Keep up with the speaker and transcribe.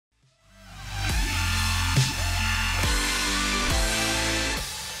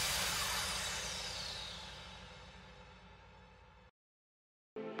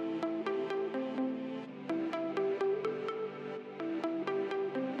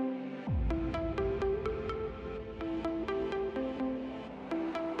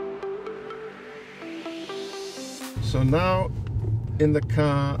So now in the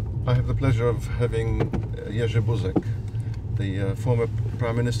car I have the pleasure of having Jerzy Buzek, the former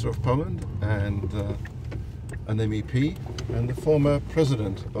Prime Minister of Poland and an MEP and the former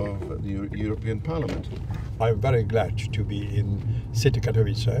President of the European Parliament. I'm very glad to be in city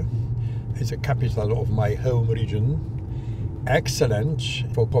Katowicach. It's the capital of my home region. Excellent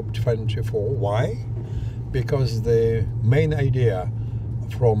for COP24. Why? Because the main idea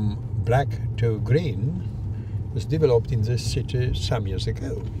from black to green was developed in this city some years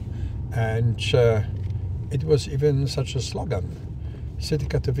ago. And it was even such a slogan, City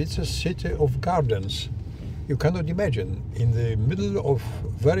Katowicach, city of gardens. You cannot imagine, in the middle of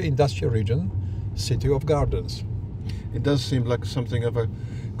very industrial region, city of gardens. It does seem like something of a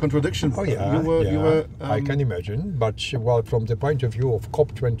contradiction. Oh yeah, I can imagine. But well, from the point of view of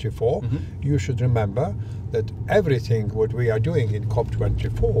COP24, you should remember that everything what we are doing in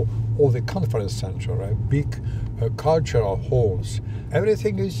COP24, all the conference center, big cultural halls,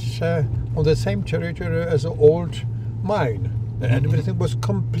 everything is on the same territory as an old mine. And everything was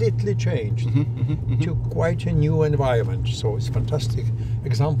completely changed to quite a new environment. So it's a fantastic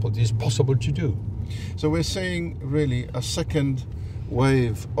example. This is possible to do. So we're seeing really a second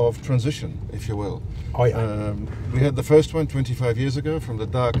wave of transition, if you will. Oh yeah. We had the first one 25 years ago from the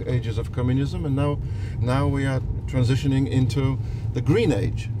dark ages of communism, and now we are transitioning into the green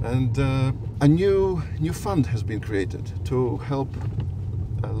age. And a new fund has been created to help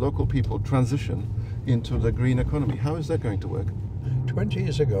local people transition into the green economy. How is that going to work? 20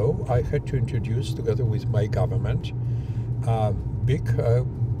 years ago, I had to introduce, together with my government, big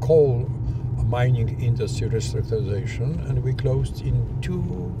coal mining industry restructuration, and we closed in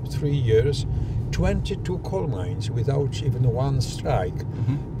 2-3 years 22 coal mines without even one strike.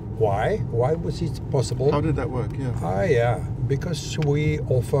 Why? Why was it possible? How did that work? Yeah. Because we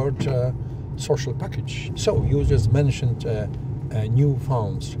offered a social package. So you just mentioned new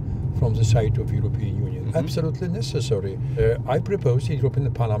funds from the side of European Union. Absolutely necessary. I proposed in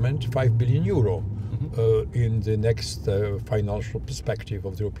European Parliament 5 billion euro in the next financial perspective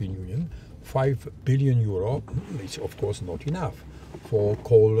of the European Union. 5 billion euro is of course not enough for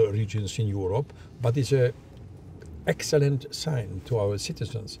coal regions in Europe, but it's an excellent sign to our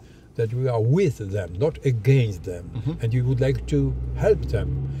citizens that we are with them, not against them, and you would like to help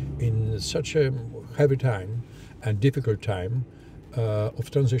them in such a heavy time and difficult time of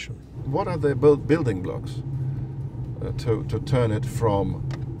transition. What are the building blocks to turn it from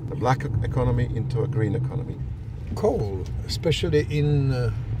a black economy into a green economy? Coal, especially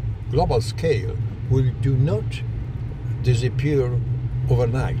in global scale, will do not disappear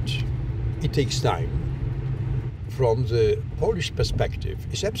overnight. It takes time. From the Polish perspective,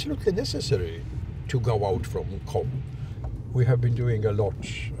 it's absolutely necessary to go out from coal. We have been doing a lot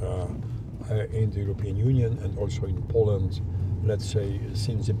in the European Union and also in Poland, let's say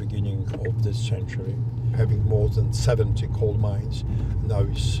since the beginning of this century, having more than 70 coal mines. Now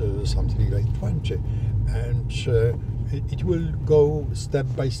it's something like 20. And it will go step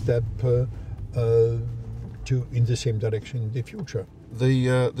by step in the same direction in the future.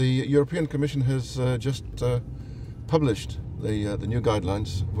 The European Commission has just published the new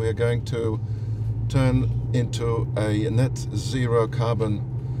guidelines. We are going to turn into a net zero carbon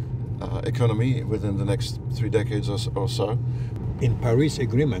economy within the next 3 decades or so. In Paris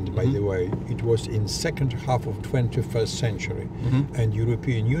Agreement, by the way, it was in second half of 21st century, and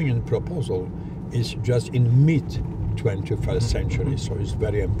European Union proposal is just in mid 21st century, so it's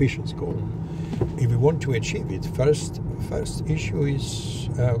very ambitious goal. If we want to achieve it, first issue is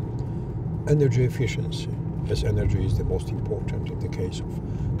energy efficiency, as energy is the most important in the case of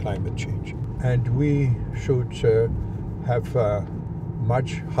climate change. And we should have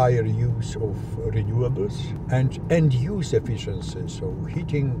much higher use of renewables and end-use efficiency. So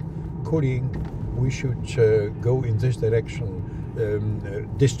heating, cooling, we should go in this direction.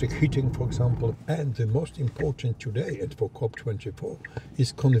 District heating, for example. And the most important today, and for COP24,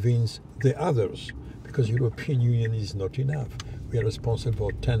 is convince the others, because European Union is not enough. We are responsible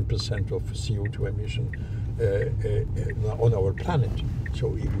for 10% of CO2 emission on our planet.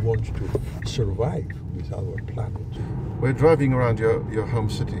 So if we want to survive with our planet. We're driving around your home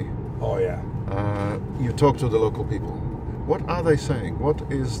city. Oh yeah. You talk to the local people. What are they saying? What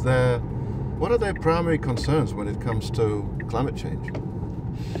are their primary concerns when it comes to climate change?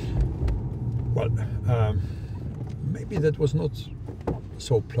 Well, maybe that was not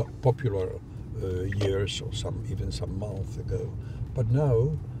so popular years or even some months ago. But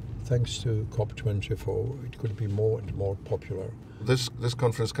now thanks to COP24, it could be more and more popular. This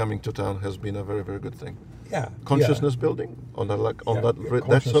conference coming to town has been a very, very good thing. Yeah. Consciousness building on that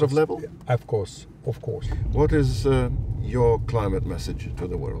Consciousness, sort of level? Yeah, of course. What is your climate message to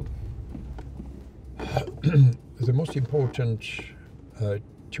the world? The most important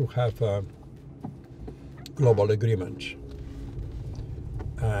to have a global agreement,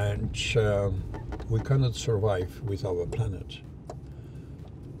 and we cannot survive with our planet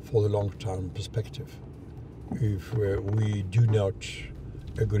for the long-term perspective if we do not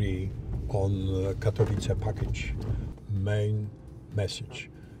agree on the Katowice package. Main message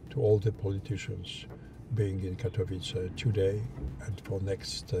to all the politicians being in Katowice today and for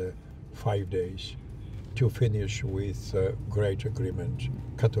next 5 days to finish with a great agreement,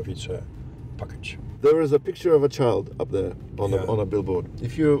 Katowice package. There is a picture of a child up there on a billboard.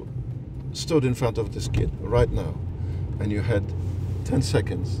 If you stood in front of this kid right now and you had 10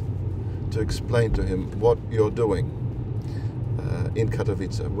 seconds to explain to him what you're doing in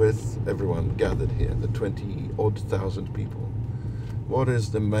Katowice with everyone gathered here, the 20-odd thousand people, what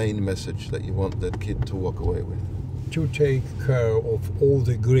is the main message that you want that kid to walk away with? To take care of all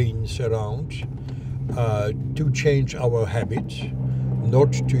the greens around, to change our habits,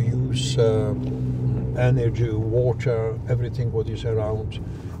 not to use energy, water, everything what is around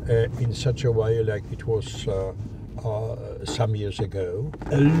in such a way like it was some years ago.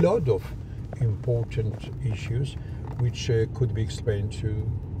 A lot of important issues which could be explained to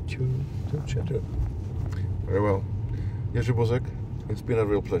children. Very well. Jerzy Buzek, it's been a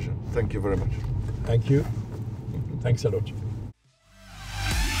real pleasure. Thank you very much. Thank you. Thanks a lot.